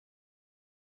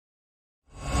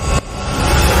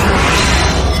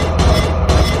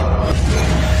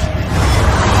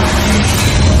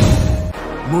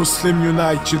مسلم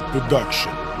يونايتد برودكشن.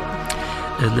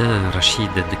 أنا رشيد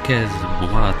النكاز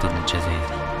مواطن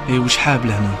جزائري. إيه وش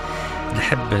حابله هنا؟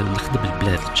 نحب نخدم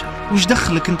البلاد إن شاء الله. وش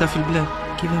دخلك أنت في البلاد؟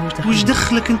 وش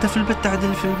دخلك أنت في البلاد؟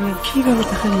 تعدل في البلاد كيف ما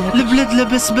تخلي البلاد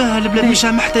لاباس بها، البلاد مش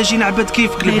محتاجين عباد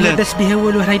كيفك. البلاد لاباس بها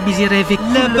والو راهي ميزيري فيك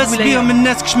لاباس بهم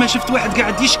الناس. كش ما شفت واحد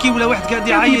قاعد يشكي ولا واحد قاعد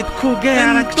يعيط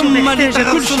انتم اللي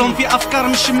تغسلهم في أفكار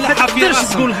مش ملاحة في راسهم.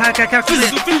 تقول هكا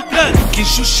فزوا في البلاد. كي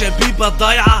نشوف شبيبة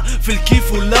ضايعة في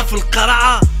الكيف ولا في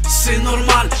القرعة سي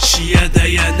نورمال شيادة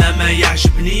انا ما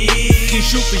يعجبني. كي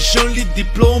نشوف الجون اللي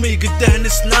ديبلومي قداه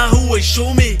نسنا هو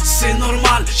يشومي سي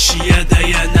نورمال شيادة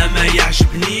انا ما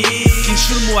يعجبني. كي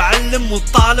نشوف المعلم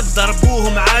والطالب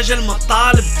ضربوهم عاجل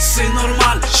مطالب سي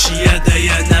نورمال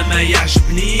شيادة انا ما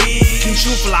يعجبني. كي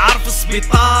نشوف العار في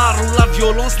السبيطار ولا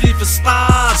فيولونس اللي في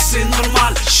السطار سي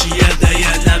نورمال شيادة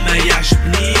انا ما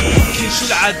يعجبني. كي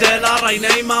نشوف العدالة راي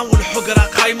نايمة والحقرة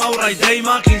قايمة وراي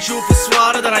دايمة. كي نشوف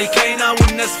السوارد راي كاينة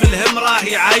والناس في الهم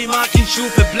راهي عايمة. كي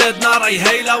نشوف بلادنا راي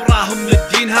هايلة وراهم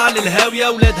مدينها للهاوية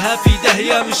ولادها في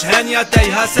دهية مش هانية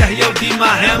تايهة ساهية وديما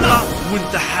هاملة.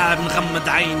 وانت حاب نغمض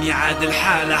عيني عاد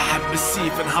الحالة حب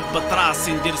السيف نهبط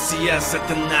راسي ندير سياسة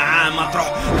النعامة تروح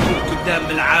تقول قدام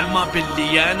العامة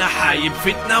باللي انا حايب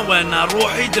فتنة وانا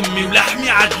روحي دمي ولحمي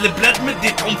عاد البلاد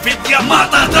مديتهم فدية. ما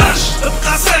تهدرش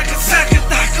ابقى ساكت ساكت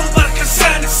تحكم برك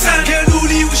لسانك سانك.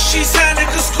 قالولي وشي سانك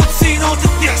اسكت سينو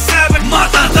تدي حسابك. ما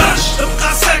تهدرش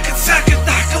ابقى ساكت ساكت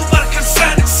تحكم برك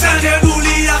لسانك سانك.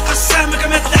 قالولي يا قسامك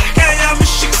مثل حكاية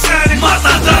مش كسانك. ما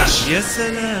تهدرش. يا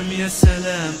سلام يا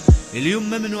سلام اليوم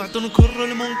ممنوع تنكر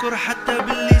المنكر حتى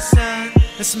باللسان.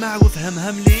 اسمع وافهم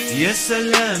هملي. يا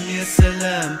سلام يا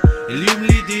سلام اليوم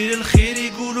اللي يدير الخير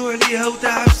يقولوا عليها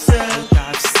وتعفسات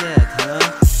ها.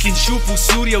 كي نشوفوا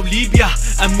سوريا وليبيا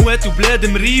اموات وبلاد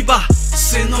مريبة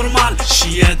سي نورمال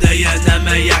شيادة انا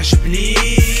ما يعجبني.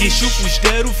 كي نشوف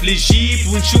وش داروا في ليجيب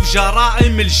ونشوف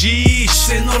جرائم الجيش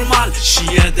سي نورمال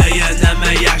شيادة انا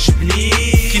ما يعجبني.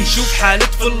 كي نشوف حالة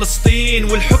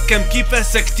فلسطين والحكام كيفاه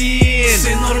ساكتين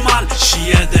سي نورمال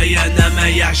شيادة انا ما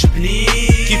يعجبني.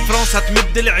 كي فرنسا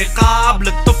تمد العقاب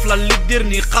للطفلة اللي تدير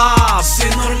نقاب سي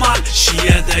نورمال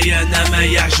شيادة انا ما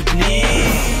يعجبني.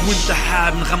 وانت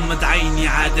حاب نغمض عيني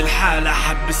عاد الحالة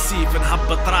حب السيف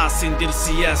نهبط راسي ندير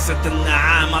سياسة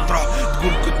النعامة تروح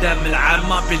تقول قدام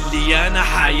العامة باللي انا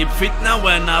حايب فتنة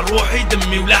وانا روحي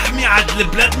دمي ولحمي عاد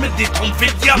البلاد مديتهم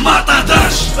فدية. ما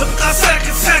تهدرش ابقى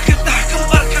ساكت ساكت تحكم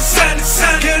برك لسانك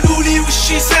سانك. قالولي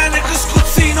وشي سانك اسكت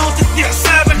سينو تدي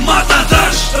حسابك. ما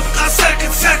تهدرش ابقى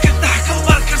ساكت ساكت تحكم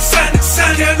برك لسانك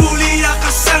سانك. قالولي يا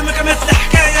قسامك مثل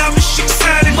حكاية مش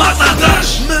كسانك. ما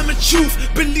تهدرش ما متشوف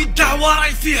باللي الدعوة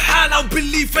راي في حالة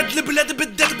وباللي فد البلاد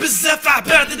بدات بزاف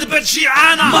عباد دبات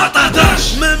جيعانة. ما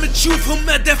تهدرش ما متشوفهم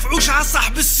ما دافعوش على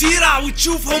صاحب السيرة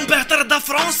وتشوفهم به ترضى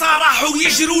فرنسا راحوا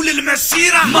يجروا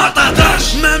للمسيرة. ما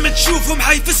تهدرش ما متشوفهم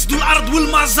حيفسدوا الارض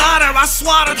والمزارع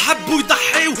وعالصوارد حبوا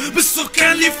يضحيوا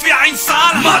بالسكان اللي في عين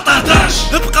صالح. ما تهدرش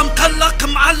ابقى مقلق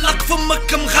معلق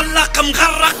فمك مغلق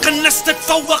مغرق الناس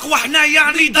تتفوق واحنا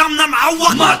يعني ضامنا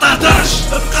معوق. ما تهدرش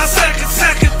ابقى ساكت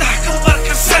ساكت تحكم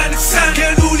برك لسانك سانك.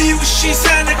 قالولي وشي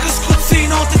سانك اسكت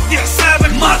سينو تدي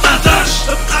حسابك. ما تهدرش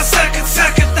ابقى ساكت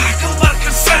ساكت تحكم برك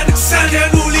لسانك سانك.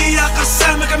 قالولي يا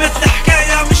قسامك مثل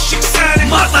حكاية مش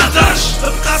كسانك. ما تهدرش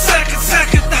ابقى ساكت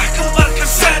ساكت تحكم برك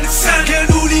لسانك سانك.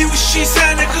 قالولي وشي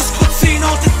سانك اسكت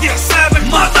سينو تدي حسابك.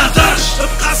 ما تهدرش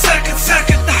ابقى ساكت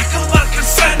ساكت تحكم برك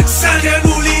لسانك سانك.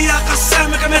 قالولي يا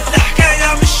قسامك مثل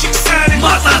حكاية مش كسانك.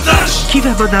 ما تهدرش.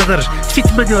 كيفاه ما نهدرش؟ في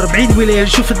 48 ولاية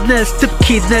نشوف الناس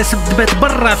تبكي الناس مدبات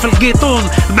برا في القيطون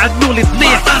مع النور اللي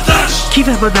تطيح. ما تهدرش.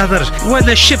 كيفاه ما نهدرش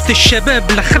وانا شفت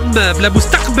الشباب لا خدمة بلا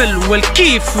مستقبل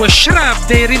والكيف والشراب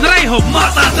دايرين رايهم.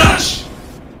 ما تهدرش